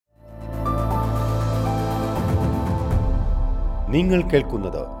നിങ്ങൾ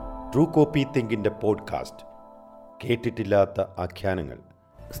കേൾക്കുന്നത് true copy തിങ്കിൻ്റെ podcast. കേട്ടിട്ടില്ലാത്ത ആഖ്യാനങ്ങൾ.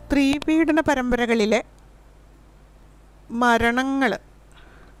 സ്ത്രീ പീഡന പരമ്പരകളിലെ മരണങ്ങൾ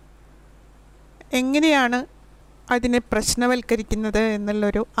എങ്ങനെയാണ് അതിനെ പ്രശ്നവൽക്കരിക്കുന്നത്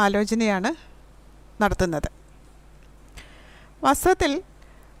എന്നുള്ളൊരു ആലോചനയാണ് നടത്തുന്നത്. വാസ്തവത്തിൽ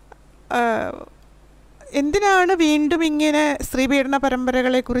എന്തിനാണ് വീണ്ടും ഇങ്ങനെ സ്ത്രീപീഡന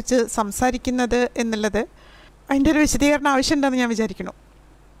പരമ്പരകളെക്കുറിച്ച് സംസാരിക്കുന്നത് എന്നുള്ളത് അതിൻ്റെ ഒരു വിശദീകരണം ആവശ്യമുണ്ടെന്ന് ഞാൻ വിചാരിക്കുന്നു.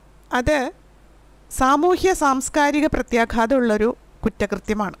 അത് സാമൂഹ്യ സാംസ്കാരിക പ്രത്യാഘാതമുള്ളൊരു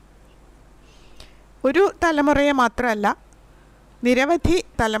കുറ്റകൃത്യമാണ്. ഒരു തലമുറയെ മാത്രമല്ല, നിരവധി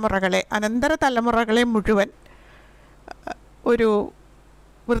തലമുറകളെ, അനന്തര തലമുറകളെ മുഴുവൻ ഒരു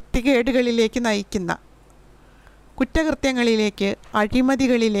വൃത്തികേടുകളിലേക്ക് നയിക്കുന്ന, കുറ്റകൃത്യങ്ങളിലേക്ക്,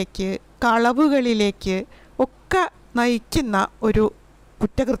 അഴിമതികളിലേക്ക്, കളവുകളിലേക്ക് ഒക്കെ നയിക്കുന്ന ഒരു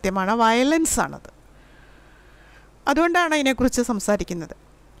കുറ്റകൃത്യമാണ്, വയലൻസാണത്. അതുകൊണ്ടാണ് അതിനെക്കുറിച്ച് സംസാരിക്കുന്നത്.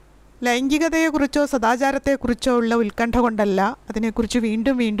 ലൈംഗികതയെക്കുറിച്ചോ സദാചാരത്തെക്കുറിച്ചോ ഉള്ള ഉത്കണ്ഠ കൊണ്ടല്ല അതിനെക്കുറിച്ച്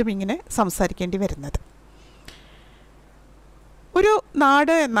വീണ്ടും വീണ്ടും ഇങ്ങനെ സംസാരിക്കേണ്ടി വരുന്നത്. ഒരു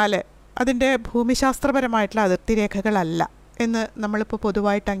നാട് എന്നാൽ അതിൻ്റെ ഭൂമിശാസ്ത്രപരമായിട്ടുള്ള അതിർത്തി രേഖകളല്ല എന്ന് നമ്മളിപ്പോൾ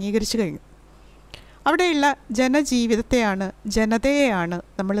പൊതുവായിട്ട് അംഗീകരിച്ചു കഴിഞ്ഞു. അവിടെയുള്ള ജനജീവിതത്തെയാണ്, ജനതയെയാണ്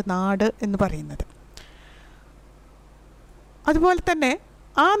നമ്മൾ നാട് എന്ന് പറയുന്നത്. അതുപോലെ തന്നെ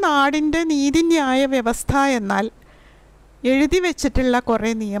ആ നാടിൻ്റെ നീതിന്യായ വ്യവസ്ഥ എന്നാൽ എഴുതി വച്ചിട്ടുള്ള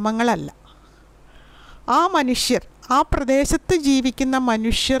കുറേ നിയമങ്ങളല്ല. ആ മനുഷ്യർ, ആ പ്രദേശത്ത് ജീവിക്കുന്ന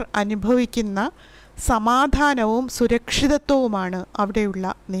മനുഷ്യർ അനുഭവിക്കുന്ന സമാധാനവും സുരക്ഷിതത്വവുമാണ്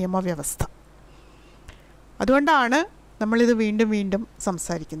അവിടെയുള്ള നിയമവ്യവസ്ഥ. അതുകൊണ്ടാണ് നമ്മളിത് വീണ്ടും വീണ്ടും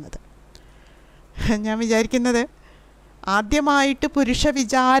സംസാരിക്കുന്നത്. ഞാൻ വിചാരിക്കുന്നത് ആദ്യമായിട്ട് പുരുഷ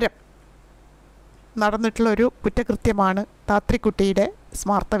വിചാരം നടന്നിട്ടുള്ളൊരു കുറ്റകൃത്യമാണ് താത്രിക്കുട്ടിയുടെ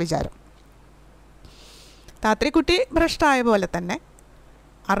സ്മാർത്ഥ വിചാരം. താത്രിക്കുട്ടി ഭ്രഷ്ടായ പോലെ തന്നെ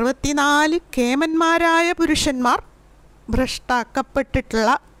 64 കേമന്മാരായ പുരുഷന്മാർ ഭ്രഷ്ടാക്കപ്പെട്ടിട്ടുള്ള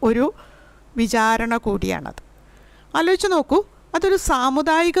ഒരു വിചാരണ കൂടിയാണത്. ആലോചിച്ച് നോക്കൂ, അതൊരു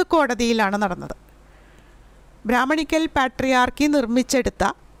സാമുദായിക കോടതിയിലാണ് നടന്നത്. ബ്രാഹ്മണിക്കൽ പാട്രിയാർക്കി നിർമ്മിച്ചെടുത്ത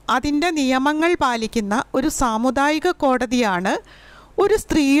അതിൻ്റെ നിയമങ്ങൾ പാലിക്കുന്ന ഒരു സാമുദായിക കോടതിയാണ് ഒരു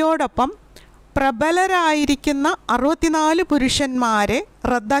സ്ത്രീയോടൊപ്പം പ്രബലരായിരിക്കുന്ന 64 പുരുഷന്മാരെ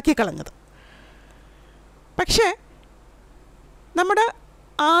റദ്ദാക്കി കളഞ്ഞത്. പക്ഷേ നമ്മുടെ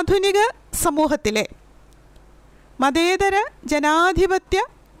ആധുനിക സമൂഹത്തിലെ മതേതര ജനാധിപത്യ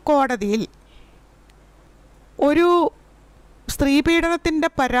കോടതിയിൽ ഒരു സ്ത്രീപീഡനത്തിൻ്റെ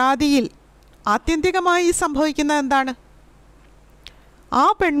പരാതിയിൽ ആത്യന്തികമായി സംഭവിക്കുന്നത് എന്താണ്? ആ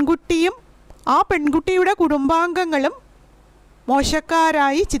പെൺകുട്ടിയും ആ പെൺകുട്ടിയുടെ കുടുംബാംഗങ്ങളും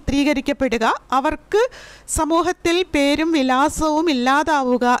മോശക്കാരായി ചിത്രീകരിക്കപ്പെടുക, അവർക്ക് സമൂഹത്തിൽ പേരും വിലാസവും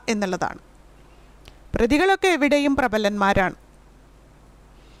ഇല്ലാതാവുക എന്നുള്ളതാണ്. പ്രതികളൊക്കെ എവിടെയും പ്രബലന്മാരാണ്.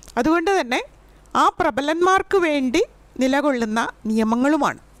 അതുകൊണ്ട് തന്നെ ആ പ്രബലന്മാർക്ക് വേണ്ടി നിലകൊള്ളുന്ന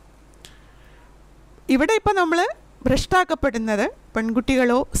നിയമങ്ങളുമാണ്. ഇവിടെ ഇപ്പോൾ നമ്മൾ ഭ്രഷ്ടാക്കപ്പെടുന്നത്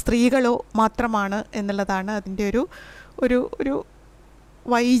പെൺകുട്ടികളോ സ്ത്രീകളോ മാത്രമാണ് എന്നുള്ളതാണ് അതിൻ്റെ ഒരു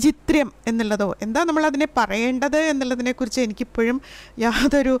വൈചിത്ര്യം എന്നുള്ളതോ എന്താ നമ്മളതിനെ പറയേണ്ടത് എന്നുള്ളതിനെക്കുറിച്ച് എനിക്കിപ്പോഴും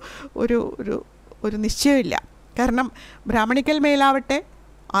യാതൊരു ഒരു നിശ്ചയമില്ല. കാരണം ബ്രാഹ്മണിക്കൽ മേലാവട്ടെ,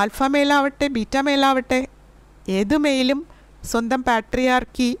 ആൽഫ മേലാവട്ടെ, ബീറ്റ മേലാവട്ടെ, ഏത് മേലും സ്വന്തം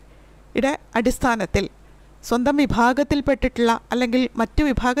പാട്രിയാർക്കിയുടെ അടിസ്ഥാനത്തിൽ സ്വന്തം വിഭാഗത്തിൽപ്പെട്ടിട്ടുള്ള അല്ലെങ്കിൽ മറ്റു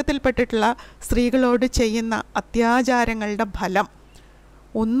വിഭാഗത്തിൽപ്പെട്ടിട്ടുള്ള സ്ത്രീകളോട് ചെയ്യുന്ന അത്യാചാരങ്ങളുടെ ഫലം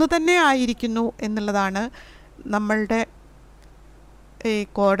ഒന്നു തന്നെ ആയിരിക്കുന്നു എന്നുള്ളതാണ് നമ്മളുടെ ഈ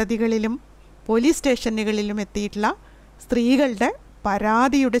കോടതികളിലും പോലീസ് സ്റ്റേഷനുകളിലും എത്തിയിട്ടുള്ള സ്ത്രീകളുടെ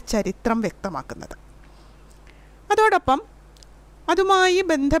പരാതിയുടെ ചരിത്രം വ്യക്തമാക്കുന്നത്. അതോടൊപ്പം അതുമായി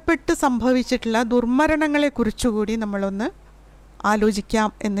ബന്ധപ്പെട്ട് സംഭവിച്ചിട്ടുള്ള ദുർമരണങ്ങളെക്കുറിച്ചുകൂടി നമ്മളൊന്ന് ആലോചിക്കാം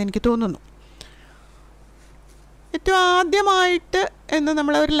എന്നെനിക്ക് തോന്നുന്നു. ഏറ്റവും ആദ്യമായിട്ട് എന്ന്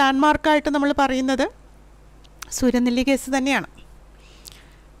നമ്മളൊരു ലാൻഡ്മാർക്കായിട്ട് നമ്മൾ പറയുന്നത് സൂര്യനെല്ലി കേസ് തന്നെയാണ്.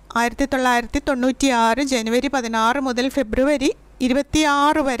 1996 ജനുവരി 16 മുതൽ ഫെബ്രുവരി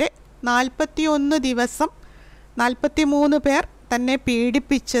 26 വരെ 41 ദിവസം 43 പേർ തന്നെ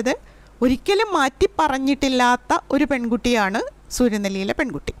പീഡിപ്പിച്ചത് ഒരിക്കലും മാറ്റി പറഞ്ഞിട്ടില്ലാത്ത ഒരു പെൺകുട്ടിയാണ് സൂര്യനെല്ലിയിലെ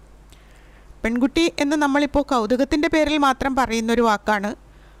പെൺകുട്ടി. പെൺകുട്ടി എന്ന് നമ്മളിപ്പോൾ കൗതുകത്തിൻ്റെ പേരിൽ മാത്രം പറയുന്നൊരു വാക്കാണ്.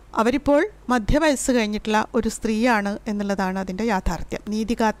 അവരിപ്പോൾ മധ്യവയസ്സ് കഴിഞ്ഞിട്ടുള്ള ഒരു സ്ത്രീയാണ് എന്നുള്ളതാണ് അതിൻ്റെ യാഥാർത്ഥ്യം.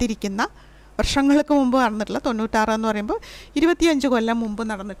 നീതി കാത്തിരിക്കുന്ന, വർഷങ്ങൾക്ക് മുമ്പ് നടന്നിട്ടുള്ള 96 എന്ന് പറയുമ്പോൾ 25 കൊല്ലം മുമ്പ്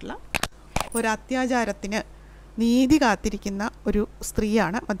നടന്നിട്ടുള്ള ഒരു അത്യാചാരത്തിന് നീതി കാത്തിരിക്കുന്ന ഒരു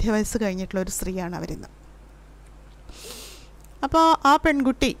സ്ത്രീയാണ്, മധ്യവയസ്സ് കഴിഞ്ഞിട്ടുള്ള ഒരു സ്ത്രീയാണ് അവരിന്ന്. അപ്പോൾ ആ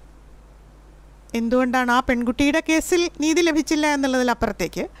പെൺകുട്ടി എന്തുകൊണ്ടാണ് ആ പെൺകുട്ടിയുടെ കേസിൽ നീതി ലഭിച്ചില്ല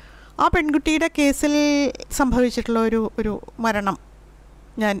എന്നുള്ളതിലപ്പുറത്തേക്ക് ആ പെൺകുട്ടിയുടെ കേസിൽ സംഭവിച്ചിട്ടുള്ള ഒരു മരണം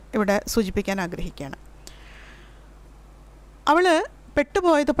ഞാൻ ഇവിടെ സൂചിപ്പിക്കാൻ ആഗ്രഹിക്കുകയാണ്. അവൾ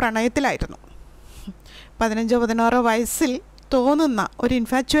പെട്ടുപോയത് പ്രണയത്തിലായിരുന്നു. 15-16 വയസ്സിൽ തോന്നുന്ന ഒരു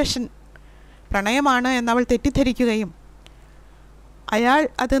ഇൻഫാച്വേഷൻ പ്രണയമാണ് എന്നവൾ തെറ്റിദ്ധരിക്കുകയും അയാൾ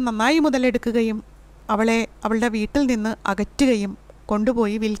അത് നന്നായി മുതലെടുക്കുകയും അവളെ അവളുടെ വീട്ടിൽ നിന്ന് അകറ്റുകയും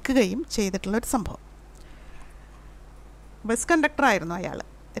കൊണ്ടുപോയി വിൽക്കുകയും ചെയ്തിട്ടുള്ളൊരു സംഭവം. ബസ് കണ്ടക്ടറായിരുന്നു അയാൾ,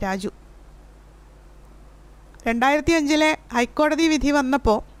 രാജു. 2005 ഹൈക്കോടതി വിധി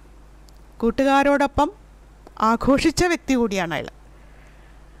വന്നപ്പോൾ കൂട്ടുകാരോടൊപ്പം ആഘോഷിച്ച വ്യക്തി കൂടിയാണ് അയാൾ.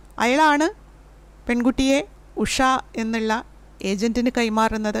 അയാളാണ് പെൺകുട്ടിയെ ഉഷ എന്നുള്ള ഏജൻറ്റിന്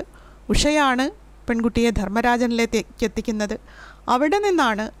കൈമാറുന്നത്. ഉഷയാണ് പെൺകുട്ടിയെ ധർമ്മരാജനിലേക്ക് എത്തിക്കുന്നത്. അവിടെ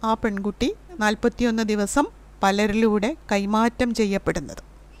നിന്നാണ് ആ പെൺകുട്ടി 41 ദിവസം പലരിലൂടെ കൈമാറ്റം ചെയ്യപ്പെടുന്നത്.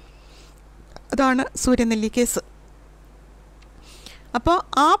 അതാണ് സൂര്യനെല്ലി കേസ്. അപ്പോൾ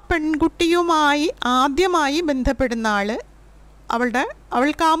ആ പെൺകുട്ടിയുമായി ആദ്യമായി ബന്ധപ്പെടുന്ന ആൾ അവൾ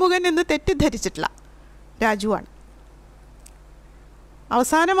കാമുകൻ എന്ന് തെറ്റിദ്ധരിച്ചിട്ടില്ല രാജുവാണ്.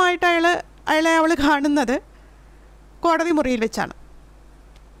 അവസാനമായിട്ട് അയാളെ അവൾ കാണുന്നത് കോടതി മുറിയിൽ വെച്ചാണ്.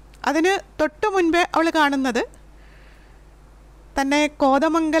 അതിന് തൊട്ടു മുൻപേ അവൾ കാണുന്നത് തന്നെ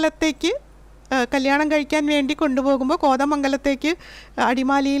കോതമംഗലത്തേക്ക് കല്യാണം കഴിക്കാൻ വേണ്ടി കൊണ്ടുപോകുമ്പോൾ കോതമംഗലത്തേക്ക്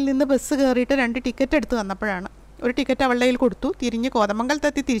അടിമാലിയിൽ നിന്ന് ബസ് കയറിയിട്ട് 2 ടിക്കറ്റ് എടുത്ത് തന്നപ്പോഴാണ്. ഒരു ടിക്കറ്റ് അവളുടെ കയ്യിൽ കൊടുത്തു. തിരിഞ്ഞ്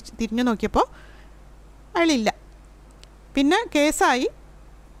കോതമംഗലത്തെത്തി തിരിഞ്ഞു നോക്കിയപ്പോൾ അയാളില്ല. പിന്നെ കേസായി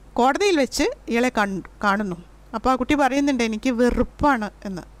കോടതിയിൽ വെച്ച് ഇയാളെ കാണുന്നു. അപ്പോൾ ആ കുട്ടി പറയുന്നുണ്ട്, എനിക്ക് വെറുപ്പാണ്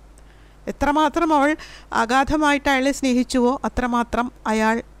എന്ന്. എത്രമാത്രം അവൾ അഗാധമായിട്ട് അയാളെ സ്നേഹിച്ചുവോ അത്രമാത്രം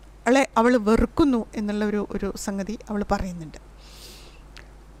അയാളെ അവൾ വെറുക്കുന്നു എന്നുള്ള ഒരു സംഗതി അവൾ പറയുന്നുണ്ട്.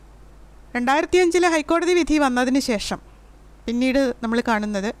 2005 ഹൈക്കോടതി വിധി വന്നതിന് ശേഷം പിന്നീട് നമ്മൾ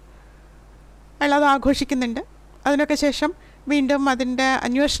കാണുന്നത് അയാളത് ആഘോഷിക്കുന്നുണ്ട്. അതിനൊക്കെ ശേഷം വീണ്ടും അതിൻ്റെ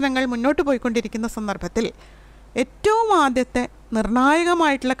അന്വേഷണങ്ങൾ മുന്നോട്ട് പോയിക്കൊണ്ടിരിക്കുന്ന സന്ദർഭത്തിൽ ഏറ്റവും ആദ്യത്തെ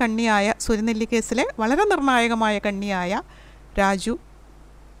നിർണായകമായിട്ടുള്ള കണ്ണിയായ സൂര്യനെല്ലി കേസിലെ വളരെ നിർണായകമായ കണ്ണിയായ രാജു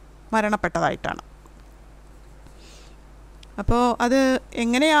മരണപ്പെട്ടതായിട്ടാണ്. അപ്പോൾ അത്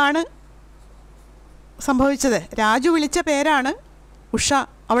എങ്ങനെയാണ് സംഭവിച്ചത്? രാജു വിളിച്ച പേരാണ് ഉഷ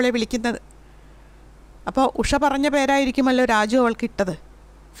അവളെ വിളിക്കുന്നത്. അപ്പോൾ ഉഷ പറഞ്ഞ പേരായിരിക്കുമല്ലോ രാജു അവൾക്ക് ഇട്ടത്.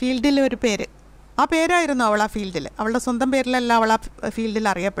 ഫീൽഡിൽ ഒരു പേര്, ആ പേരായിരുന്നു അവൾ ആ ഫീൽഡിൽ, അവളുടെ സ്വന്തം പേരിലല്ല അവൾ ആ ഫീൽഡിൽ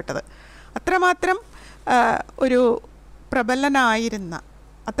അറിയപ്പെട്ടത്. അത്രമാത്രം ഒരു പ്രബലനായിരുന്ന,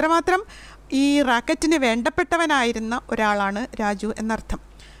 അത്രമാത്രം ഈ റാക്കറ്റിന് വേണ്ടപ്പെട്ടവനായിരുന്ന ഒരാളാണ് രാജു എന്നർത്ഥം.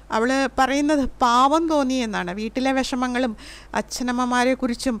 അവൾ പറയുന്നത് പാവം തോന്നി എന്നാണ്. വീട്ടിലെ വിഷമങ്ങളും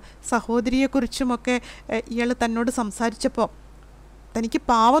അച്ഛനമ്മമാരെക്കുറിച്ചും സഹോദരിയെക്കുറിച്ചുമൊക്കെ ഇയാൾ തന്നോട് സംസാരിച്ചപ്പോൾ തനിക്ക്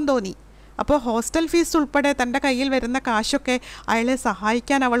പാവം തോന്നി. അപ്പോൾ ഹോസ്റ്റൽ ഫീസ് ഉൾപ്പെടെ തൻ്റെ കയ്യിൽ വരുന്ന കാശൊക്കെ അയാളെ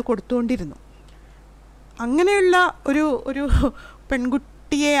സഹായിക്കാൻ അവൾ കൊടുത്തുകൊണ്ടിരുന്നു. അങ്ങനെയുള്ള ഒരു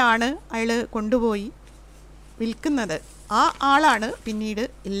പെൺകുട്ടിയെയാണ് അയാൾ കൊണ്ടുപോയി വിൽക്കുന്നത്. ആ ആളാണ് പിന്നീട്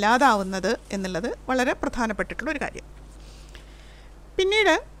ഇല്ലാതാവുന്നത് എന്നുള്ളത് വളരെ പ്രധാനപ്പെട്ടിട്ടുള്ളൊരു കാര്യം.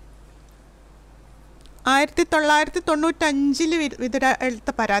 പിന്നീട് 1995 വിതുര എടുത്ത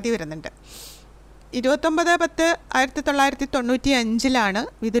പരാതി വരുന്നുണ്ട്. 29/10/1995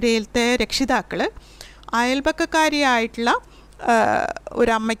 വിതുരയിലത്തെ രക്ഷിതാക്കൾ അയൽപക്കക്കാരിയായിട്ടുള്ള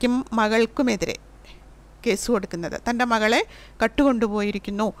ഒരമ്മയ്ക്കും മകൾക്കുമെതിരെ കേസ് കൊടുക്കുന്നത്. തൻ്റെ മകളെ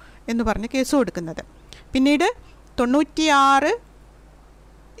കട്ടുകൊണ്ടുപോയിരിക്കുന്നു എന്ന് പറഞ്ഞ് കേസ് കൊടുക്കുന്നത്. പിന്നീട് 96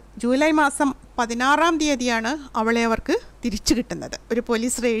 ജൂലൈ മാസം 16-ാം തീയതിയാണ് അവളെ അവർക്ക് തിരിച്ചു കിട്ടുന്നത്. ഒരു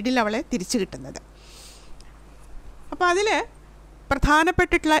പോലീസ് റെയ്ഡിൽ അവളെ തിരിച്ചു കിട്ടുന്നത്. അപ്പോൾ അതിൽ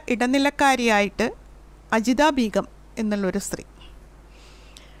പ്രധാനപ്പെട്ടിട്ടുള്ള ഇടനിലക്കാരിയായിട്ട് അജിത ബീഗം എന്നുള്ളൊരു സ്ത്രീ.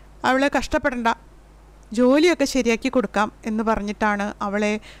 അവളെ കഷ്ടപ്പെടേണ്ട, ജോലിയൊക്കെ ശരിയാക്കി കൊടുക്കാം എന്ന് പറഞ്ഞിട്ടാണ്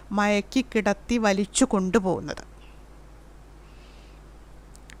അവളെ മയക്കി കിടത്തി വലിച്ചു കൊണ്ടുപോകുന്നത്.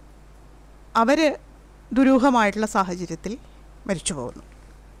 അവർ ദുരൂഹമായിട്ടുള്ള സാഹചര്യത്തിൽ മരിച്ചു പോകുന്നു.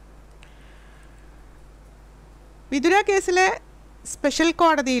 വിതുര കേസിലെ സ്പെഷ്യൽ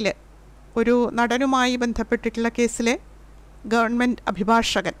കോടതിയിൽ ഒരു നടനുമായി ബന്ധപ്പെട്ടിട്ടുള്ള കേസിലെ ഗവൺമെൻറ്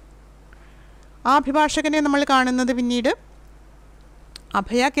അഭിഭാഷകൻ, ആ അഭിഭാഷകനെ നമ്മൾ കാണുന്നത് പിന്നീട്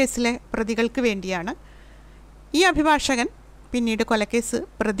അഭയ കേസിലെ പ്രതികൾക്ക് വേണ്ടിയാണ്. ഈ അഭിഭാഷകൻ പിന്നീട് കൊലക്കേസ്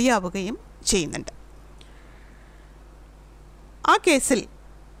പ്രതിയാവുകയും ചെയ്യുന്നുണ്ട്. ആ കേസിൽ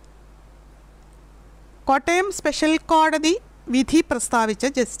കോട്ടയം സ്പെഷ്യൽ കോടതി വിധി പ്രസ്താവിച്ച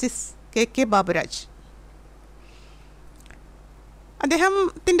ജസ്റ്റിസ് KK ബാബുരാജ്,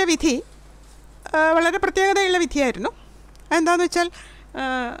 അദ്ദേഹത്തിൻ്റെ വിധി വളരെ പ്രത്യേകതയുള്ള വിധിയായിരുന്നു. എന്താണെന്ന് വെച്ചാൽ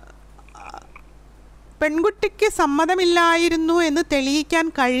പെൺകുട്ടിക്ക് സമ്മതമില്ലായിരുന്നു എന്ന് തെളിയിക്കാൻ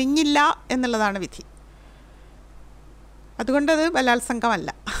കഴിഞ്ഞില്ല എന്നുള്ളതാണ് വിധി. അതുകൊണ്ടത് ബലാത്സംഗമല്ല.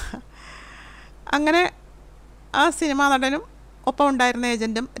 അങ്ങനെ ആ സിനിമാ നടനും ഒപ്പം ഉണ്ടായിരുന്ന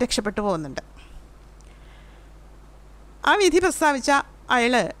ഏജൻറ്റും രക്ഷപ്പെട്ടു പോകുന്നുണ്ട്. ആ വിധി പ്രസ്താവിച്ച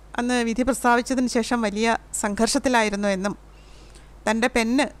അയാൾ അന്ന് വിധി പ്രസ്താവിച്ചതിന് ശേഷം വലിയ സംഘർഷത്തിലായിരുന്നു എന്നും തൻ്റെ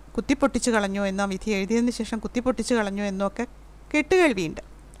പെന്ന് കുത്തിപ്പൊട്ടിച്ച് കളഞ്ഞു എന്നും വിധി എഴുതിയതിന് ശേഷം കുത്തിപ്പൊട്ടിച്ച് കളഞ്ഞു എന്നൊക്കെ കേട്ടുകേൾവിയുണ്ട്.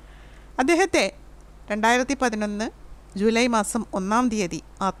 അദ്ദേഹത്തെ 2011 ജൂലൈ മാസം 1-ാം തീയതി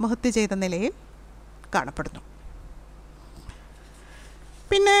ആത്മഹത്യ ചെയ്ത നിലയിൽ കാണപ്പെടുന്നു.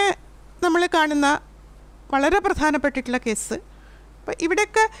 പിന്നെ നമ്മൾ കാണുന്ന വളരെ പ്രധാനപ്പെട്ടിട്ടുള്ള കേസ്, അപ്പോൾ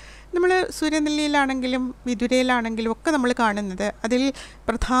ഇവിടെയൊക്കെ നമ്മൾ സൂര്യനെല്ലിയിലാണെങ്കിലും വിതുരയിലാണെങ്കിലും ഒക്കെ നമ്മൾ കാണുന്നത് അതിൽ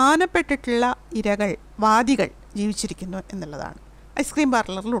പ്രധാനപ്പെട്ടിട്ടുള്ള ഇരകൾ, വാദികൾ ജീവിച്ചിരിക്കുന്നു എന്നുള്ളതാണ്. ഐസ്ക്രീം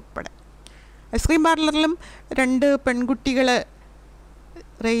പാർലറിൽ ഉൾപ്പെടെ. ഐസ്ക്രീം പാർലറിലും 2 പെൺകുട്ടികൾ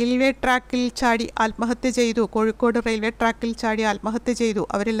റെയിൽവേ ട്രാക്കിൽ ചാടി ആത്മഹത്യ ചെയ്തു. കോഴിക്കോട് റെയിൽവേ ട്രാക്കിൽ ചാടി ആത്മഹത്യ ചെയ്തു.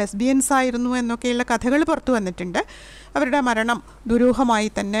 അവർ ലെസ്ബിയൻസ് ആയിരുന്നു എന്നൊക്കെയുള്ള കഥകൾ പുറത്തു വന്നിട്ടുണ്ട്. അവരുടെ മരണം ദുരൂഹമായി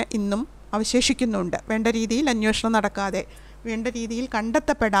തന്നെ ഇന്നും അവശേഷിക്കുന്നുണ്ട്. വേണ്ട രീതിയിൽ അന്വേഷണം നടക്കാതെ, വേണ്ട രീതിയിൽ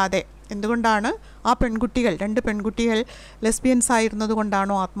കണ്ടെത്തപ്പെടാതെ. എന്തുകൊണ്ടാണ് ആ പെൺകുട്ടികൾ, 2 പെൺകുട്ടികൾ ലെസ്ബിയൻസ് ആയിരുന്നത്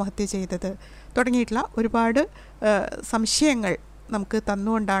കൊണ്ടാണോ ആത്മഹത്യ ചെയ്തത് തുടങ്ങിയിട്ടുള്ള ഒരുപാട് സംശയങ്ങൾ നമുക്ക്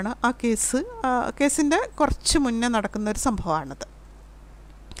തന്നുകൊണ്ടാണ് ആ കേസിൻ്റെ കുറച്ച് മുന്നേ നടക്കുന്നൊരു സംഭവമാണത്.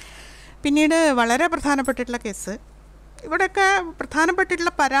 പിന്നീട് വളരെ പ്രധാനപ്പെട്ടിട്ടുള്ള കേസ്, ഇവിടെയൊക്കെ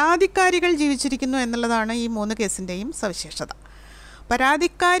പ്രധാനപ്പെട്ടിട്ടുള്ള പരാതിക്കാരികൾ ജീവിച്ചിരിക്കുന്നു എന്നുള്ളതാണ് ഈ 3 കേസിൻ്റെയും സവിശേഷത.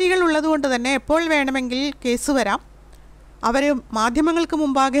 പരാതിക്കാരികൾ ഉള്ളതുകൊണ്ട് തന്നെ എപ്പോൾ വേണമെങ്കിൽ കേസ് വരാം. അവർ മാധ്യമങ്ങൾക്ക്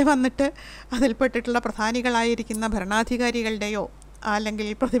മുമ്പാകെ വന്നിട്ട് അതിൽപ്പെട്ടിട്ടുള്ള പ്രധാനികളായിരിക്കുന്ന ഭരണാധികാരികളുടെയോ അല്ലെങ്കിൽ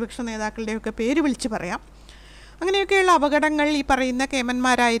പ്രതിപക്ഷ നേതാക്കളുടെയോ ഒക്കെ പേര് വിളിച്ച് പറയാം. അങ്ങനെയൊക്കെയുള്ള അപകടങ്ങൾ ഈ പറയുന്ന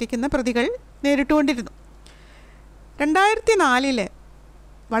കേമന്മാരായിരിക്കുന്ന പ്രതികൾ നേരിട്ടുകൊണ്ടിരുന്നു. 2004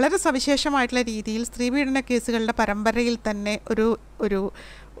 വളരെ സവിശേഷമായിട്ടുള്ള രീതിയിൽ സ്ത്രീപീഡന കേസുകളുടെ പരമ്പരയിൽ തന്നെ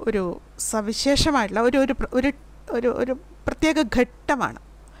ഒരു സവിശേഷമായിട്ടുള്ള ഒരു പ്രത്യേക ഘട്ടമാണ്.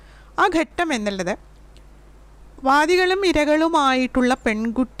 ആ ഘട്ടം എന്നുള്ളത് വാദികളും ഇരകളുമായിട്ടുള്ള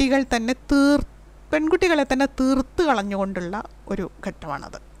പെൺകുട്ടികളെ തന്നെ തീർത്ത് കളഞ്ഞുകൊണ്ടുള്ള ഒരു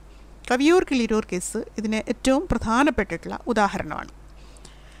ഘട്ടമാണത്. കവിയൂർ കിളിരൂർ കേസ് ഇതിന് ഏറ്റവും പ്രധാനപ്പെട്ടിട്ടുള്ള ഉദാഹരണമാണ്.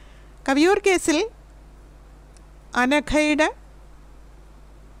 കവിയൂർ കേസിൽ അനഘയുടെ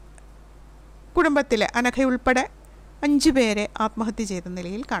കുടുംബത്തിലെ, അനഘയുൾപ്പെടെ 5 പേരെ ആത്മഹത്യ ചെയ്ത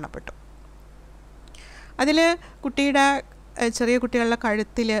നിലയിൽ കാണപ്പെട്ടു. അതിൽ ചെറിയ കുട്ടികളുടെ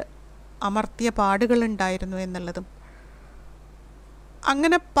കഴുത്തിൽ അമർത്തിയ പാടുകളുണ്ടായിരുന്നു എന്നുള്ളതും,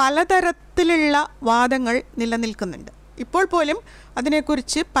 അങ്ങനെ പലതരത്തിലുള്ള വാദങ്ങൾ നിലനിൽക്കുന്നുണ്ട്. ഇപ്പോൾ പോലും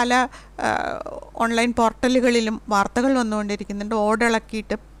അതിനെക്കുറിച്ച് പല ഓൺലൈൻ പോർട്ടലുകളിലും വാർത്തകൾ വന്നുകൊണ്ടിരിക്കുന്നുണ്ട്.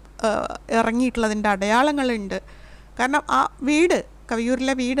 ഓടിളക്കിയിട്ട് ഇറങ്ങിയിട്ടുള്ളതിൻ്റെ അടയാളങ്ങളുണ്ട്. കാരണം ആ വീട്,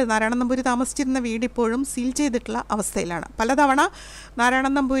 കവിയൂരിലെ വീട്, നാരായണൻ നമ്പൂരി താമസിച്ചിരുന്ന വീട് ഇപ്പോഴും സീൽ ചെയ്തിട്ടുള്ള അവസ്ഥയിലാണ്. പലതവണ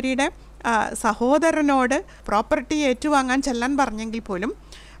നാരായണൻ നമ്പൂരിയുടെ സഹോദരനോട് പ്രോപ്പർട്ടി ഏറ്റുവാങ്ങാൻ ചെല്ലാൻ പറഞ്ഞെങ്കിൽ പോലും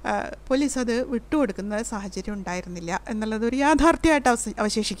പോലീസ് അത് വിട്ടുകൊടുക്കുന്ന സാഹചര്യം ഉണ്ടായിരുന്നില്ല എന്നുള്ളതൊരു യാഥാർത്ഥ്യമായിട്ട്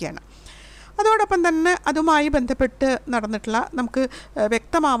അവശേഷിക്കുകയാണ്. അതോടൊപ്പം തന്നെ അതുമായി ബന്ധപ്പെട്ട് നടന്നിട്ടുള്ള നമുക്ക്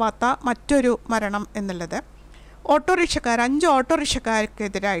വ്യക്തമാവാത്ത മറ്റൊരു മരണം എന്നുള്ളത് 5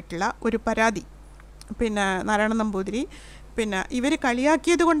 ഓട്ടോറിക്ഷക്കാർക്കെതിരായിട്ടുള്ള ഒരു പരാതി. നാരായണൻ നമ്പൂതിരി ഇവർ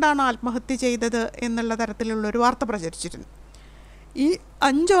കളിയാക്കിയത് കൊണ്ടാണ് ആത്മഹത്യ ചെയ്തത് എന്നുള്ള തരത്തിലുള്ളൊരു വാർത്ത പ്രചരിച്ചിരുന്നു. ഈ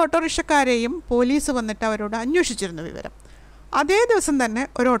 5 ഓട്ടോറിക്ഷക്കാരെയും പോലീസ് വന്നിട്ട് അവരോട് അന്വേഷിച്ചിരുന്നു വിവരം. അതേ ദിവസം തന്നെ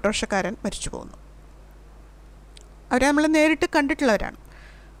ഒരു ഓട്ടോറിക്ഷക്കാരൻ മരിച്ചു പോകുന്നു. അവരെ നമ്മൾ നേരിട്ട് കണ്ടിട്ടുള്ളവരാണ്.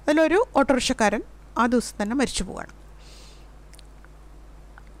 അതിലൊരു ഓട്ടോറിക്ഷക്കാരൻ ആ ദിവസം തന്നെ മരിച്ചു പോവുകയാണ്.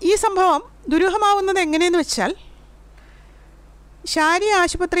 ഈ സംഭവം ദുരൂഹമാവുന്നത് എങ്ങനെയെന്ന് വെച്ചാൽ, ഷാരി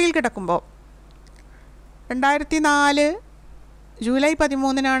ആശുപത്രിയിൽ കിടക്കുമ്പോൾ 2004 ജൂലൈ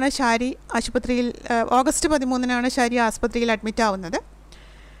 13 ഷാരി ആശുപത്രിയിൽ, ഓഗസ്റ്റ് 13 ഷാരി ആശുപത്രിയിൽ അഡ്മിറ്റ് ആവുന്നത്.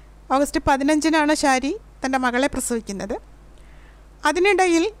 ഓഗസ്റ്റ് 15 ഷാരി തൻ്റെ മകളെ പ്രസവിക്കുന്നത്.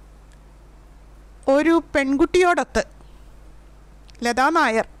 അതിനിടയിൽ ഒരു പെൺകുട്ടിയോടൊത്ത് ലതാ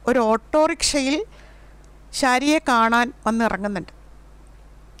നായർ ഒരു ഓട്ടോറിക്ഷയിൽ ഷാരിയെ കാണാൻ വന്നിറങ്ങുന്നുണ്ട്.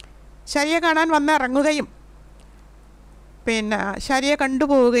 ഷാരിയെ കാണാൻ വന്നിറങ്ങുകയും ഷാരിയെ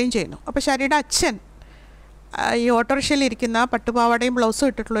കണ്ടുപോവുകയും ചെയ്യുന്നു. അപ്പോൾ ഷാരിയുടെ അച്ഛൻ ഈ ഓട്ടോറിക്ഷയിലിരിക്കുന്ന പട്ടുപാവാടയും ബ്ലൗസും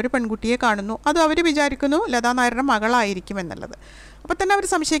ഇട്ടിട്ടുള്ളൊരു പെൺകുട്ടിയെ കാണുന്നു. അത് അവർ വിചാരിക്കുന്നു ലതാ നായരുടെ മകളായിരിക്കും എന്നുള്ളത്. അപ്പോൾ തന്നെ അവർ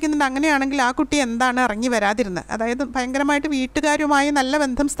സംശയിക്കുന്നുണ്ട്, അങ്ങനെയാണെങ്കിൽ ആ കുട്ടി എന്താണ് ഇറങ്ങി വരാതിരുന്നത്? അതായത് ഭയങ്കരമായിട്ട് വീട്ടുകാരുമായി നല്ല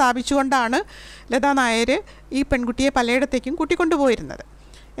ബന്ധം സ്ഥാപിച്ചുകൊണ്ടാണ് ലതാ നായർ ഈ പെൺകുട്ടിയെ പലയിടത്തേക്കും കൂട്ടിക്കൊണ്ടുപോയിരുന്നത്.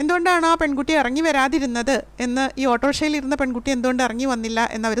 എന്തുകൊണ്ടാണ് ആ പെൺകുട്ടി ഇറങ്ങി വരാതിരുന്നത് എന്ന്, ഈ ഓട്ടോറിക്ഷയിലിരുന്ന പെൺകുട്ടി എന്തുകൊണ്ട് ഇറങ്ങി വന്നില്ല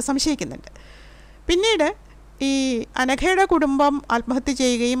എന്നവർ സംശയിക്കുന്നുണ്ട്. പിന്നീട് ഈ അനഘയുടെ കുടുംബം ആത്മഹത്യ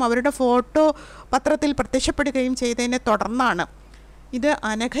ചെയ്യുകയും അവരുടെ ഫോട്ടോ പത്രത്തിൽ പ്രത്യക്ഷപ്പെടുകയും ചെയ്തതിനെ തുടർന്നാണ് ഇത്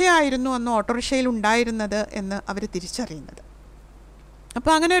അനഘയായിരുന്നു അന്ന് ഓട്ടോറിക്ഷയിൽ ഉണ്ടായിരുന്നത് എന്ന് അവർ തിരിച്ചറിയുന്നത്.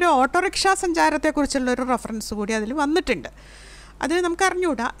 അപ്പോൾ അങ്ങനെ ഒരു ഓട്ടോറിക്ഷ സഞ്ചാരത്തെക്കുറിച്ചുള്ളൊരു റെഫറൻസ് കൂടി അതിൽ വന്നിട്ടുണ്ട്. അത്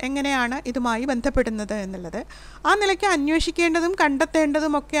നമുക്കറിഞ്ഞൂടാ എങ്ങനെയാണ് ഇതുമായി ബന്ധപ്പെടുന്നത് എന്നുള്ളത്. ആ നിലയ്ക്ക് അന്വേഷിക്കേണ്ടതും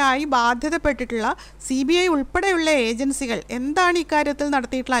കണ്ടെത്തേണ്ടതുമൊക്കെ ആയി ബാധ്യതപ്പെട്ടിട്ടുള്ള CBI ഉൾപ്പെടെയുള്ള ഏജൻസികൾ എന്താണ് ഇക്കാര്യത്തിൽ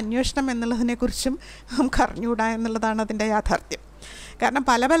നടത്തിയിട്ടുള്ള അന്വേഷണം എന്നുള്ളതിനെക്കുറിച്ചും നമുക്കറിഞ്ഞൂടാ എന്നുള്ളതാണ് അതിൻ്റെ യാഥാർത്ഥ്യം. കാരണം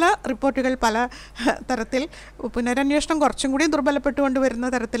പല പല റിപ്പോർട്ടുകൾ പല തരത്തിൽ പുനരന്വേഷണം കുറച്ചും കൂടി ദുർബലപ്പെട്ടുകൊണ്ട് വരുന്ന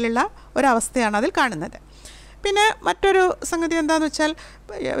തരത്തിലുള്ള ഒരവസ്ഥയാണ് അതിൽ കാണുന്നത്. പിന്നെ മറ്റൊരു സംഗതി എന്താണെന്ന് വെച്ചാൽ,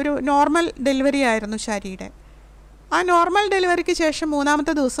 ഒരു നോർമൽ ഡെലിവറി ആയിരുന്നു ശാരിയുടെ. ആ നോർമൽ ഡെലിവറിക്ക് ശേഷം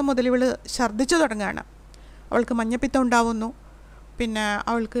 3-ാമത്തെ ദിവസം മുതൽ ഇവൾ ഛർദ്ദിച്ചു തുടങ്ങുകയാണ്. അവൾക്ക് മഞ്ഞപ്പിത്തം ഉണ്ടാവുന്നു, പിന്നെ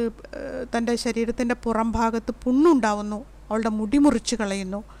അവൾക്ക് തൻ്റെ ശരീരത്തിൻ്റെ പുറം ഭാഗത്ത് പുണ്ണുണ്ടാവുന്നു, അവളുടെ മുടി മുറിച്ച്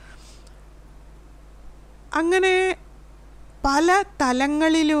കളയുന്നു. അങ്ങനെ പല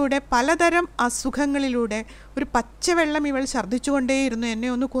തലങ്ങളിലൂടെ പലതരം അസുഖങ്ങളിലൂടെ ഒരു പച്ചവെള്ളം ഇവൾ ഛർദ്ദിച്ചുകൊണ്ടേയിരുന്നു. എന്നെ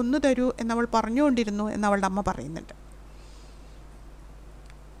ഒന്ന് കൊന്നു തരൂ എന്നവൾ പറഞ്ഞുകൊണ്ടിരുന്നു എന്നവളുടെ അമ്മ പറയുന്നുണ്ട്.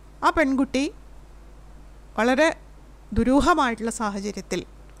 ആ പെൺകുട്ടി വളരെ ദുരൂഹമായിട്ടുള്ള സാഹചര്യത്തിൽ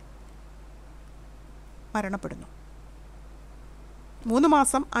മരണപ്പെടുന്നു. 3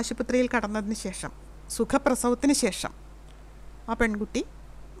 മാസം ആശുപത്രിയിൽ കടന്നതിന് ശേഷം, സുഖപ്രസവത്തിന് ശേഷം ആ പെൺകുട്ടി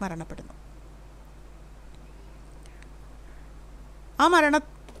മരണപ്പെടുന്നു. ആ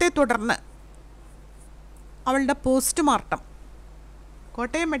മരണത്തെ തുടർന്ന് അവളുടെ പോസ്റ്റ്മോർട്ടം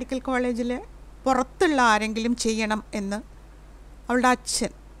കോട്ടയം മെഡിക്കൽ കോളേജിലെ പുറത്തുള്ള ആരെങ്കിലും ചെയ്യണം എന്ന് അവളുടെ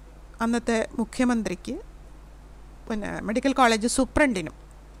അച്ഛൻ അന്നത്തെ മുഖ്യമന്ത്രിക്ക്, പിന്നെ മെഡിക്കൽ കോളേജ് സൂപ്രണ്ടിനും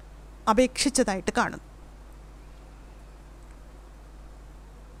അപേക്ഷിച്ചതായിട്ട് കാണുന്നു.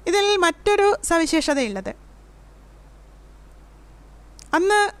 ഇതിൽ മറ്റൊരു സവിശേഷതയുള്ളത്,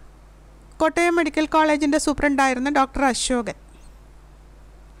 അന്ന് കോട്ടയം മെഡിക്കൽ കോളേജിൻ്റെ സൂപ്രണ്ടായിരുന്ന ഡോക്ടർ അശോകൻ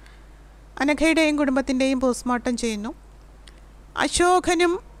അനഘയുടെയും കുടുംബത്തിൻ്റെയും പോസ്റ്റ്മോർട്ടം ചെയ്യുന്നു.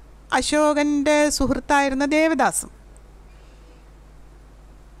 അശോകനും അശോകൻ്റെ സുഹൃത്തായിരുന്ന ദേവദാസും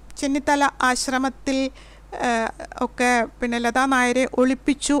ചെന്നിത്തല ആശ്രമത്തിൽ ഒക്കെ പിന്നെ ലതാ നായരെ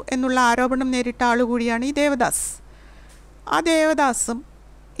ഒളിപ്പിച്ചു എന്നുള്ള ആരോപണം നേരിട്ട ആളുകൂടിയാണ് ഈ ദേവദാസ്. ആ ദേവദാസും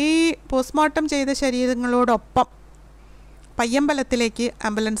ഈ പോസ്റ്റ്മോർട്ടം ചെയ്ത ശരീരങ്ങളോടൊപ്പം പയ്യമ്പലത്തിലേക്ക്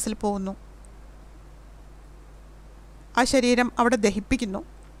ആംബുലൻസിൽ പോകുന്നു. ആ ശരീരം അവിടെ ദഹിപ്പിക്കുന്നു.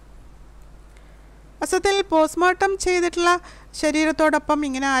 അസത്തിൽ പോസ്റ്റ്മോർട്ടം ചെയ്തിട്ടുള്ള ശരീരത്തോടൊപ്പം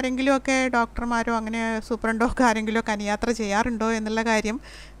ഇങ്ങനെ ആരെങ്കിലുമൊക്കെ ഡോക്ടർമാരോ അങ്ങനെ സൂപ്രണ്ടോ ഒക്കെ ആരെങ്കിലുമൊക്കെ അനുയാത്ര ചെയ്യാറുണ്ടോ എന്നുള്ള കാര്യം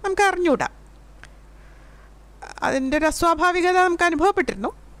നമുക്ക് അറിഞ്ഞൂടാ. അതിൻ്റെ ഒരു അസ്വാഭാവികത നമുക്ക്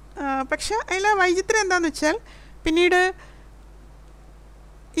അനുഭവപ്പെട്ടിരുന്നു. പക്ഷെ അതിലെ വൈചിത്രം എന്താണെന്ന് വെച്ചാൽ, പിന്നീട്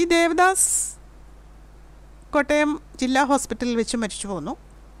ഈ ദേവദാസ് കോട്ടയം ജില്ലാ ഹോസ്പിറ്റലിൽ വെച്ച് മരിച്ചു പോകുന്നു.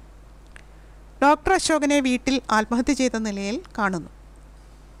 ഡോക്ടർ അശോകനെ വീട്ടിൽ ആത്മഹത്യ ചെയ്ത നിലയിൽ കാണപ്പെടുന്നു.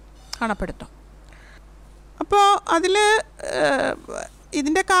 അപ്പോൾ അതിൽ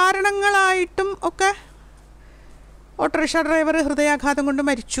ഇതിൻ്റെ കാരണങ്ങളായിട്ടും ഒക്കെ ഓട്ടോറിക്ഷ ഡ്രൈവർ ഹൃദയാഘാതം കൊണ്ട്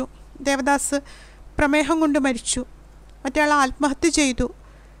മരിച്ചു, ദേവദാസ് പ്രമേഹം കൊണ്ട് മരിച്ചു, മറ്റേ ആൾ ആത്മഹത്യ ചെയ്തു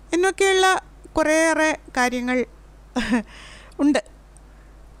എന്നൊക്കെയുള്ള കുറേയേറെ കാര്യങ്ങൾ ഉണ്ട്.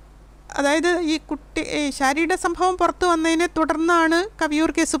 അതായത് ഈ ശാരിയുടെ സംഭവം പുറത്തു വന്നതിനെ തുടർന്നാണ് കവിയൂർ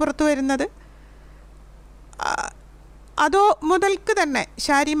കേസ് പുറത്തു വരുന്നത്. അതോ മുതൽക്ക് തന്നെ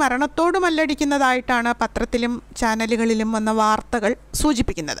ശാരി മരണത്തോട് മല്ലടിക്കുന്നതായിട്ടാണ് പത്രത്തിലും ചാനലുകളിലും വന്ന വാർത്തകൾ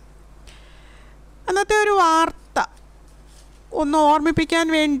സൂചിപ്പിക്കുന്നത്. അന്നത്തെ ഒരു വാർത്ത ഒന്ന് ഓർമ്മിപ്പിക്കാൻ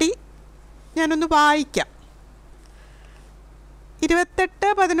വേണ്ടി ഞാനൊന്ന് വായിക്കാം.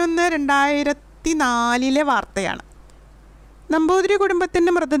 28/11/2004 വാർത്തയാണ്. നമ്പൂതിരി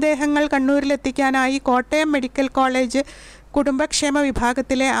കുടുംബത്തിൻ്റെ മൃതദേഹങ്ങൾ കണ്ണൂരിലെത്തിക്കാനായി കോട്ടയം മെഡിക്കൽ കോളേജ് കുടുംബക്ഷേമ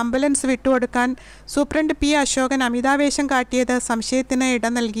വിഭാഗത്തിലെ ആംബുലൻസ് വിട്ടുകൊടുക്കാൻ സൂപ്രണ്ട് P. അശോകൻ അമിതാവേശം കാട്ടിയത് സംശയത്തിന് ഇട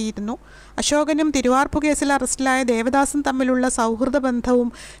നൽകിയിരുന്നു. അശോകനും തിരുവാർപ്പു കേസിൽ അറസ്റ്റിലായ ദേവദാസും തമ്മിലുള്ള സൗഹൃദ ബന്ധവും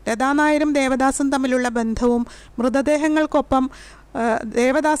ലതാ നായരും ദേവദാസും തമ്മിലുള്ള ബന്ധവും മൃതദേഹങ്ങൾക്കൊപ്പം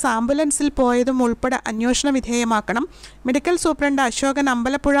ദേവദാസ് ആംബുലൻസിൽ പോയതും ഉൾപ്പെടെ അന്വേഷണ വിധേയമാക്കണം. മെഡിക്കൽ സൂപ്രണ്ട് അശോകൻ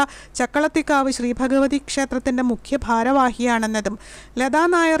അമ്പലപ്പുഴ ചക്കളത്തിക്കാവ് ശ്രീഭഗവതി ക്ഷേത്രത്തിൻ്റെ മുഖ്യ ഭാരവാഹിയാണെന്നതും ലതാ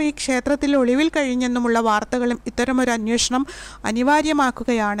നായർ ഈ ക്ഷേത്രത്തിൽ ഒളിവിൽ കഴിഞ്ഞെന്നുമുള്ള വാർത്തകളും ഇത്തരമൊരു അന്വേഷണം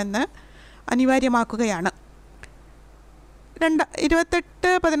അനിവാര്യമാക്കുകയാണ്.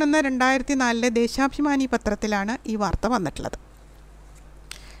 28/11/2004 ദേശാഭിമാനി പത്രത്തിലാണ് ഈ വാർത്ത വന്നിട്ടുള്ളത്.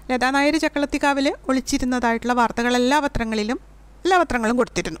 ലതാ നായർ ചക്കളത്തിക്കാവിൽ ഒളിച്ചിരുന്നതായിട്ടുള്ള വാർത്തകൾ എല്ലാ പത്രങ്ങളും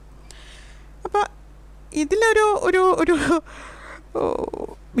കൊടുത്തിരുന്നു. അപ്പോൾ ഇതിലൊരു ഒരു ഒരു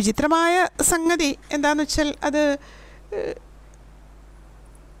വിചിത്രമായ സംഗതി എന്താണെന്ന് വെച്ചാൽ, അത്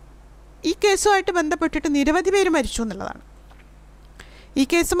ഈ കേസുമായിട്ട് ബന്ധപ്പെട്ടിട്ട് നിരവധി പേര് മരിച്ചു എന്നുള്ളതാണ്. ഈ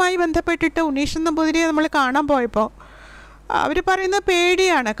കേസുമായി ബന്ധപ്പെട്ടിട്ട് ഉണ്ണീഷൻ നമ്പൂതിരിയെ നമ്മൾ കാണാൻ പോയപ്പോൾ അവർ പറയുന്നത്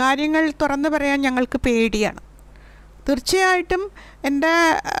പേടിയാണ്, കാര്യങ്ങൾ തുറന്നു പറയാൻ ഞങ്ങൾക്ക് പേടിയാണ്. തീർച്ചയായിട്ടും എൻ്റെ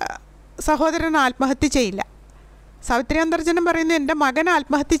സഹോദരൻ ആത്മഹത്യ ചെയ്യില്ല. സാവിത്രി അന്തർജനം പറയുന്നത് എൻ്റെ മകൻ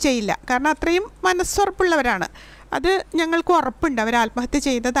ആത്മഹത്യ ചെയ്യില്ല, കാരണം അത്രയും മനസ്സുറപ്പുള്ളവരാണ്. അത് ഞങ്ങൾക്ക് ഉറപ്പുണ്ട്, അവർ ആത്മഹത്യ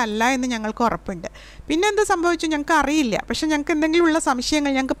ചെയ്തതല്ല എന്ന് ഞങ്ങൾക്ക് ഉറപ്പുണ്ട്. പിന്നെ എന്ത് സംഭവിച്ചു ഞങ്ങൾക്ക് അറിയില്ല. പക്ഷെ ഞങ്ങൾക്ക് എന്തെങ്കിലും ഉള്ള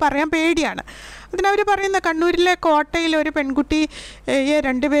സംശയങ്ങൾ ഞങ്ങൾക്ക് പറയാൻ പേടിയാണ്. അതിനവർ പറയുന്ന കണ്ണൂരിലെ കോട്ടയിൽ ഒരു പെൺകുട്ടിയെ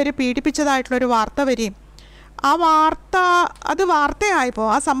 2 പേര് പീഡിപ്പിച്ചതായിട്ടുള്ളൊരു വാർത്ത വരികയും ആ വാർത്തയായപ്പോൾ,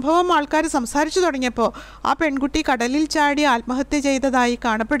 ആ സംഭവം ആൾക്കാർ സംസാരിച്ചു തുടങ്ങിയപ്പോൾ ആ പെൺകുട്ടി കടലിൽ ചാടി ആത്മഹത്യ ചെയ്തതായി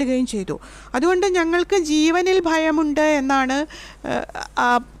കാണപ്പെടുകയും ചെയ്തു. അതുകൊണ്ട് ഞങ്ങൾക്ക് ജീവനിൽ ഭയമുണ്ട് എന്നാണ്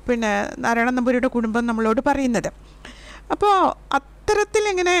നാരായണൻ നമ്പൂതിരിയുടെ കുടുംബം നമ്മളോട് പറയുന്നത്. അപ്പോൾ അത്തരത്തിൽ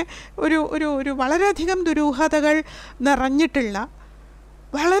ഇങ്ങനെ ഒരു വളരെയധികം ദുരൂഹതകൾ നിറഞ്ഞിട്ടുള്ള,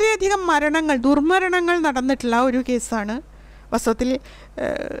 വളരെയധികം ദുർമരണങ്ങൾ നടന്നിട്ടുള്ള ഒരു കേസാണ് വാസ്തവത്തിൽ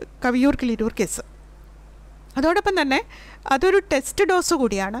കവിയൂർ കിളിരൂർ കേസ്. അതോടൊപ്പം തന്നെ അതൊരു ടെസ്റ്റ് ഡോസ്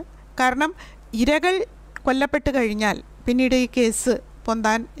കൂടിയാണ്. കാരണം ഇരകൾ കൊല്ലപ്പെട്ട് കഴിഞ്ഞാൽ പിന്നീട് ഈ കേസ്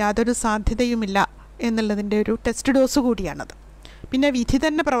പൊന്താൻ യാതൊരു സാധ്യതയുമില്ല എന്നുള്ളതിൻ്റെ ഒരു ടെസ്റ്റ് ഡോസ് കൂടിയാണത്. പിന്നെ വിധി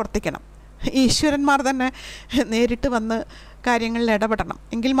തന്നെ പ്രവർത്തിക്കണം, ഈശ്വരന്മാർ തന്നെ നേരിട്ട് വന്ന് കാര്യങ്ങളിൽ ഇടപെടണം.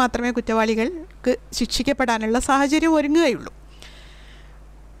 എങ്കിൽ മാത്രമേ കുറ്റവാളികൾക്ക് ശിക്ഷിക്കപ്പെടാനുള്ള സാഹചര്യം ഒരുങ്ങുകയുള്ളൂ.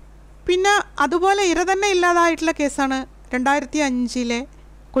 പിന്നെ അതുപോലെ ഇര തന്നെ ഇല്ലാതായിട്ടുള്ള കേസാണ് 2005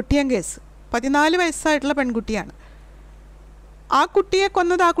 കൊട്ടിയം കേസ്. 14 വയസ്സായിട്ടുള്ള പെൺകുട്ടിയാണ്. ആ കുട്ടിയെ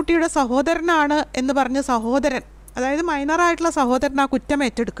കൊന്നത് ആ കുട്ടിയുടെ സഹോദരനാണ് എന്ന് പറഞ്ഞ് സഹോദരൻ, അതായത് മൈനറായിട്ടുള്ള സഹോദരൻ ആ കുറ്റം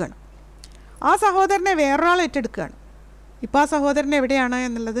ഏറ്റെടുക്കുകയാണ്. ആ സഹോദരനെ വേറൊരാൾ ഏറ്റെടുക്കുകയാണ്. ഇപ്പോൾ ആ സഹോദരൻ എവിടെയാണ്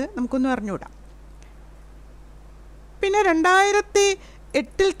എന്നുള്ളത് നമുക്കൊന്നും അറിഞ്ഞുകൂടാ. പിന്നെ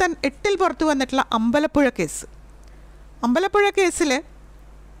 2008 പുറത്തു വന്നിട്ടുള്ള അമ്പലപ്പുഴ കേസ്. അമ്പലപ്പുഴ കേസിൽ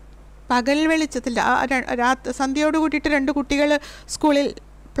പകൽ വെളിച്ചത്തിൽ സന്ധ്യയോട് കൂട്ടിയിട്ട് 2 കുട്ടികൾ സ്കൂളിൽ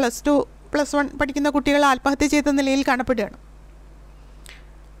 +1 പഠിക്കുന്ന കുട്ടികൾ ആത്മഹത്യ ചെയ്ത നിലയിൽ കാണപ്പെടുകയാണ്.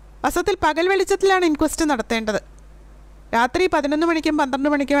 വാസ്തവത്തിൽ പകൽ വെളിച്ചത്തിലാണ് ഇൻക്വസ്റ്റ് നടത്തേണ്ടത്. രാത്രി 11 മണിക്കും 12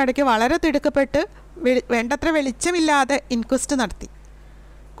 മണിക്കും ഇടയ്ക്ക് വളരെ തിടുക്കപ്പെട്ട് വേണ്ടത്ര വെളിച്ചമില്ലാതെ ഇൻക്വസ്റ്റ് നടത്തി.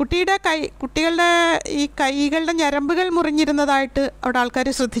 കുട്ടികളുടെ ഈ കൈകളുടെ ഞരമ്പുകൾ മുറിഞ്ഞിരുന്നതായിട്ട് അവിടെ ആൾക്കാർ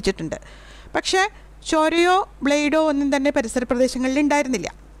ശ്രദ്ധിച്ചിട്ടുണ്ട്. പക്ഷേ ചോരയോ ബ്ലേഡോ ഒന്നും തന്നെ പരിസര പ്രദേശങ്ങളിൽ ഉണ്ടായിരുന്നില്ല.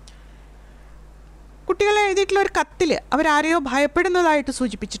 കുട്ടികളെ എഴുതിയിട്ടുള്ള ഒരു കത്തിൽ അവരാരെയോ ഭയപ്പെടുന്നതായിട്ട്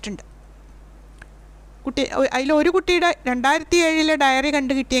സൂചിപ്പിച്ചിട്ടുണ്ട്. അതിലൊരു കുട്ടിയുടെ 2007 ഡയറി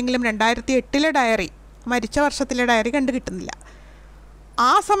കണ്ടു കിട്ടിയെങ്കിലും 2008 ഡയറി, മരിച്ച വർഷത്തിലെ ഡയറി കണ്ടു കിട്ടുന്നില്ല.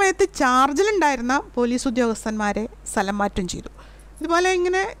 ആ സമയത്ത് ചാർജിലുണ്ടായിരുന്ന പോലീസ് ഉദ്യോഗസ്ഥന്മാരെ സ്ഥലം മാറ്റം ചെയ്തു. ഇതുപോലെ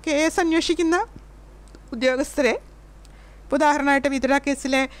ഇങ്ങനെ കേസ് അന്വേഷിക്കുന്ന ഉദ്യോഗസ്ഥരെ, ഉദാഹരണമായിട്ട് വിതുര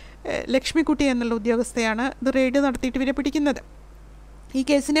കേസിലെ ലക്ഷ്മിക്കുട്ടി എന്നുള്ള ഉദ്യോഗസ്ഥയാണ് ഇത് റെയ്ഡ് നടത്തിയിട്ട് ഇവരെ പിടിക്കുന്നത്. ഈ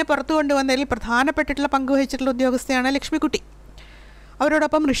കേസിനെ പുറത്തു കൊണ്ടുവന്നതിൽ പ്രധാനപ്പെട്ടിട്ടുള്ള പങ്കുവഹിച്ചിട്ടുള്ള ഉദ്യോഗസ്ഥയാണ് ലക്ഷ്മിക്കുട്ടി.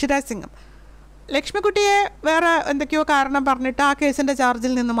 അവരോടൊപ്പം ഋഷിരാജ് സിംഗും. ലക്ഷ്മിക്കുട്ടിയെ വേറെ എന്തൊക്കെയോ കാരണം പറഞ്ഞിട്ട് ആ കേസിൻ്റെ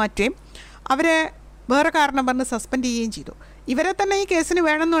ചാർജിൽ നിന്ന് മാറ്റുകയും അവരെ വേറെ കാരണം പറഞ്ഞ് സസ്പെൻഡ് ചെയ്യുകയും ചെയ്തു. ഇവരെ തന്നെ ഈ കേസിന്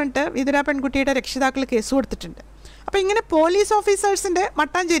വേണമെന്ന് പറഞ്ഞിട്ട് വിതുര പെൺകുട്ടിയുടെ രക്ഷിതാക്കൾ കേസ് കൊടുത്തിട്ടുണ്ട്. അപ്പോൾ ഇങ്ങനെ പോലീസ് ഓഫീസേഴ്സിൻ്റെ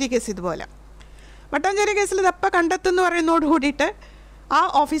മട്ടാഞ്ചേരി കേസ് ഇതുപോലെ. മട്ടാഞ്ചേരി കേസിൽ ഇതപ്പം കണ്ടെത്തുമെന്ന് പറയുന്നതോട് കൂടിയിട്ട് ആ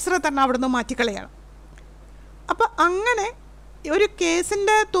ഓഫീസറെ തന്നെ അവിടുന്ന് മാറ്റിക്കളയാണ്. അപ്പോൾ അങ്ങനെ ഒരു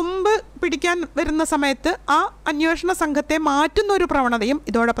കേസിൻ്റെ തുമ്പ് പിടിക്കാൻ വരുന്ന സമയത്ത് ആ അന്വേഷണ സംഘത്തെ മാറ്റുന്ന ഒരു പ്രവണതയും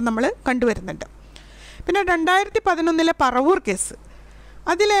ഇതോടൊപ്പം നമ്മൾ കണ്ടുവരുന്നുണ്ട്. പിന്നെ 2011 പറവൂർ കേസ്,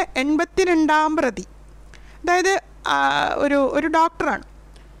 അതിലെ 82-ാം പ്രതി, അതായത് ഒരു ഡോക്ടറാണ്.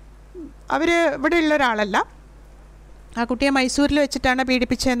 അവർ ഇവിടെയുള്ള ഒരാളല്ല. ആ കുട്ടിയെ മൈസൂരിൽ വെച്ചിട്ടാണ്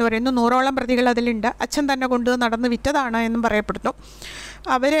പീഡിപ്പിച്ചതെന്ന് പറയുന്നു. 100ഓളം പ്രതികൾ അതിലുണ്ട്. അച്ഛൻ തന്നെ കൊണ്ട് നടന്ന് വിറ്റതാണ് എന്നും പറയപ്പെടുന്നു.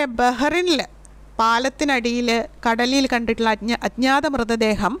 അവരെ ബഹ്റിനിൽ പാലത്തിനടിയിൽ കടലിൽ കണ്ടിട്ടുള്ള അജ്ഞാത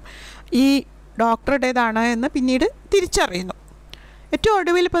മൃതദേഹം ഈ ഡോക്ടറുടേതാണ് എന്ന് പിന്നീട് തിരിച്ചറിയുന്നു. ഏറ്റവും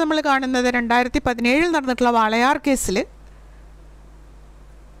ഒടുവിൽ ഇപ്പോൾ നമ്മൾ കാണുന്നത് 2017 നടന്നിട്ടുള്ള വാളയാർ കേസിൽ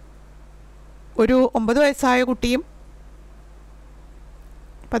ഒരു 9 വയസ്സായ കുട്ടിയും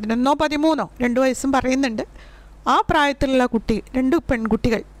 11 13 2 വയസ്സും പറയുന്നുണ്ട്. ആ പ്രായത്തിലുള്ള 2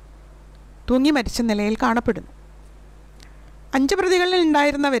 പെൺകുട്ടികൾ തൂങ്ങി മരിച്ച നിലയിൽ കാണപ്പെടുന്നു. 5 പ്രതികളിൽ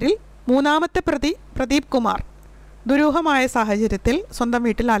ഉണ്ടായിരുന്നവരിൽ 3ാമത്തെ പ്രതി പ്രദീപ് കുമാർ ദുരൂഹമായ സാഹചര്യത്തിൽ സ്വന്തം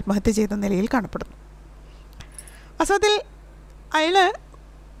വീട്ടിൽ ആത്മഹത്യ ചെയ്ത നിലയിൽ കാണപ്പെടുന്നു. വാസ്തവത്തിൽ അയാൾ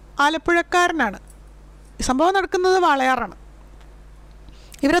ആലപ്പുഴക്കാരനാണ്. സംഭവം നടക്കുന്നത് വാളയാറാണ്.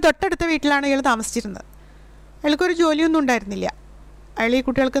 ഇവരെ തൊട്ടടുത്ത വീട്ടിലാണ് ഇയാൾ താമസിച്ചിരുന്നത്. അയാൾക്കൊരു ജോലിയൊന്നും ഉണ്ടായിരുന്നില്ല. അയാൾ ഈ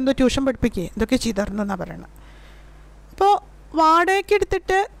കുട്ടികൾക്ക് എന്തോ ട്യൂഷൻ പഠിപ്പിക്കുകയോ എന്തൊക്കെ ചെയ്തിരുന്നു എന്നാണ് പറയുന്നത്. അപ്പോൾ വാടകയ്ക്ക്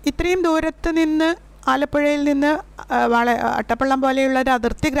എടുത്തിട്ട് ഇത്രയും ദൂരത്ത് നിന്ന്, ആലപ്പുഴയിൽ നിന്ന് അട്ടപ്പള്ളം പോലെയുള്ള ഒരു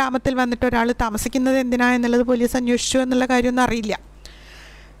അതിർത്തി ഗ്രാമത്തിൽ വന്നിട്ട് ഒരാൾ താമസിക്കുന്നത് എന്തിനാണ് എന്നുള്ളത് പോലീസ് അന്വേഷിച്ചു എന്നുള്ള കാര്യമൊന്നും അറിയില്ല.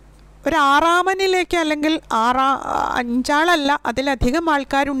 ഒരു 6-ാമനിലേക്ക് അല്ലെങ്കിൽ 5 ആളല്ല അതിലധികം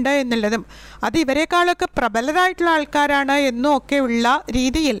ആൾക്കാരുണ്ട് എന്നുള്ളതും അത് ഇവരെക്കാളൊക്കെ പ്രബലരായിട്ടുള്ള ആൾക്കാരാണ് എന്നും ഒക്കെയുള്ള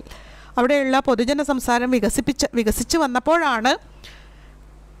രീതിയിൽ അവിടെയുള്ള പൊതുജന സംസാരം വികസിച്ച് വന്നപ്പോഴാണ്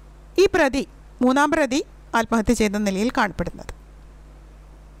ഈ പ്രതി 3ാം പ്രതി ആത്മഹത്യ ചെയ്ത നിലയിൽ കാണപ്പെടുന്നത്.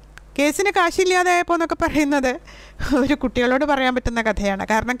 കേസിന് കാശില്ലാതെയായപ്പോൾ എന്നൊക്കെ പറയുന്നത് ഒരു കുട്ടികളോട് പറയാൻ പറ്റുന്ന കഥയാണ്.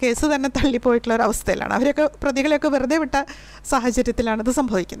 കാരണം കേസ് തന്നെ തള്ളിപ്പോയിട്ടുള്ള ഒരു അവസ്ഥയിലാണ്. അവരൊക്കെ പ്രതികളെയൊക്കെ വെറുതെ വിട്ട സാഹചര്യത്തിലാണ് ഇത്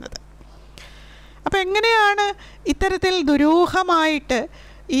സംഭവിക്കുന്നത്. അപ്പോൾ എങ്ങനെയാണ് ഇത്തരത്തിൽ ദുരൂഹമായിട്ട്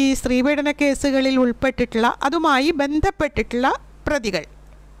ഈ സ്ത്രീപീഡന കേസുകളിൽ ഉൾപ്പെട്ടിട്ടുള്ള അതുമായി ബന്ധപ്പെട്ടിട്ടുള്ള പ്രതികൾ,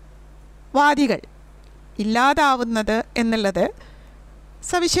 വാദികൾ ഇല്ലാതാവുന്നത് എന്നുള്ളത്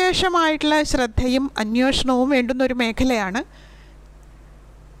സവിശേഷമായിട്ടുള്ള ശ്രദ്ധയും അന്വേഷണവും വേണ്ടുന്നൊരു മേഖലയാണ്.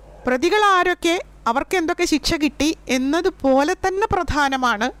 പ്രതികൾ ആരൊക്കെ, അവർക്ക് എന്തൊക്കെ ശിക്ഷ കിട്ടി എന്നതുപോലെ തന്നെ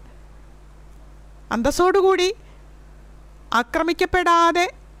പ്രധാനമാണ് അന്തസ്സോടുകൂടി ആക്രമിക്കപ്പെടാതെ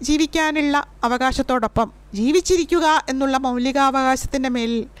ജീവിക്കാനുള്ള അവകാശത്തോടൊപ്പം ജീവിച്ചിരിക്കുക എന്നുള്ള മൗലികാവകാശത്തിൻ്റെ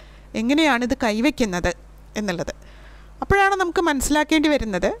മേലിൽ എങ്ങനെയാണ് ഇത് കൈവയ്ക്കുന്നത് എന്നുള്ളത്. അപ്പോഴാണ് നമുക്ക് മനസ്സിലാക്കേണ്ടി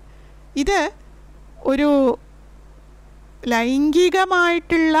വരുന്നത് ഇത് ഒരു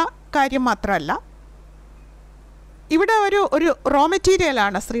ലൈംഗികമായിട്ടുള്ള കാര്യം മാത്രമല്ല, ഇവിടെ ഒരു റോ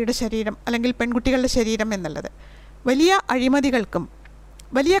മെറ്റീരിയലാണ് സ്ത്രീയുടെ ശരീരം അല്ലെങ്കിൽ പെൺകുട്ടികളുടെ ശരീരം എന്നുള്ളത്. വലിയ അഴിമതികൾക്കും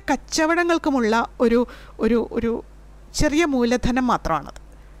വലിയ കച്ചവടങ്ങൾക്കുമുള്ള ഒരു ഒരു ഒരു ചെറിയ മൂലധനം മാത്രമാണത്.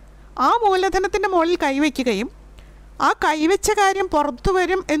 ആ മൂലധനത്തിൻ്റെ മുകളിൽ കൈവയ്ക്കുകയും ആ കൈവച്ച കാര്യം പുറത്തു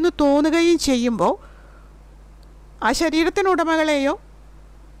വരും എന്ന് തോന്നുകയും ചെയ്യുമ്പോൾ ആ ശരീരത്തിനുടമകളെയോ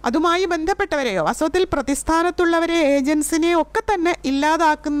അതുമായി ബന്ധപ്പെട്ടവരെയോ വാസ്തവത്തിൽ പ്രതിസ്ഥാനത്തുള്ളവരെ, ഏജൻസിനെയോ ഒക്കെ തന്നെ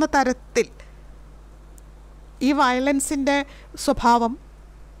ഇല്ലാതാക്കുന്ന തരത്തിൽ ഈ വയലൻസിൻ്റെ സ്വഭാവം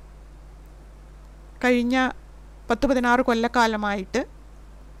കഴിഞ്ഞ 10-16 കൊല്ലക്കാലമായിട്ട്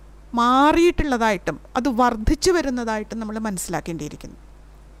മാറിയിട്ടുള്ളതായിട്ടും അത് വർദ്ധിച്ചു വരുന്നതായിട്ടും നമ്മൾ മനസ്സിലാക്കേണ്ടിയിരിക്കുന്നു.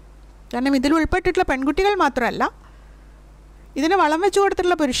 കാരണം ഇതിൽ ഉൾപ്പെട്ടിട്ടുള്ള പെൺകുട്ടികൾ മാത്രമല്ല, ഇതിന് വളം വെച്ചു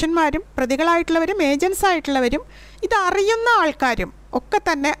കൊടുത്തിട്ടുള്ള പുരുഷന്മാരും പ്രതികളായിട്ടുള്ളവരും ഏജൻസ് ആയിട്ടുള്ളവരും ഇതറിയുന്ന ആൾക്കാരും ഒക്കെ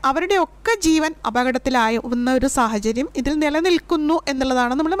തന്നെ അവരുടെ ഒക്കെ ജീവൻ അപകടത്തിലാവുന്ന ഒരു സാഹചര്യം ഇതിൽ നിലനിൽക്കുന്നു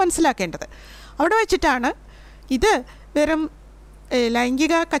എന്നുള്ളതാണ് നമ്മൾ മനസ്സിലാക്കേണ്ടത്. അവിടെ വെച്ചിട്ടാണ് ഇത് വെറും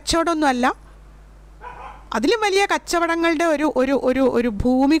ലൈംഗിക കച്ചവടമൊന്നുമല്ല, അതിലും വലിയ കച്ചവടങ്ങളുടെ ഒരു ഒരു ഒരു ഒരു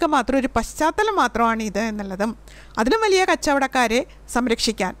ഭൂമിക മാത്രം, ഒരു പശ്ചാത്തലം മാത്രമാണ് ഇത് എന്നുള്ളതും അതിലും വലിയ കച്ചവടക്കാരെ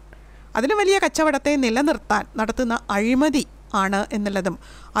സംരക്ഷിക്കാൻ, അതിലും വലിയ കച്ചവടത്തെ നിലനിർത്താൻ നടത്തുന്ന അഴിമതി ആണ് എന്നുള്ളതും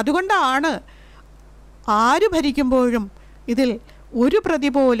അതുകൊണ്ടാണ് ആര് ഭരിക്കുമ്പോഴും ഇതിൽ ഒരു പ്രതി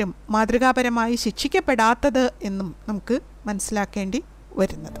പോലും മാതൃകാപരമായി ശിക്ഷിക്കപ്പെടാത്തത് എന്നും നമുക്ക് മനസ്സിലാക്കേണ്ടി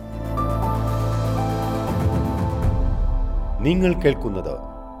വരുന്നത്. നിങ്ങൾ കേൾക്കുന്നത്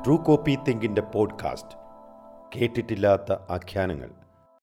ട്രൂ കോപ്പി തിങ്കിൻ്റെ പോഡ്കാസ്റ്റ്. കേട്ടിട്ടില്ലാത്ത ആഖ്യാനങ്ങൾ.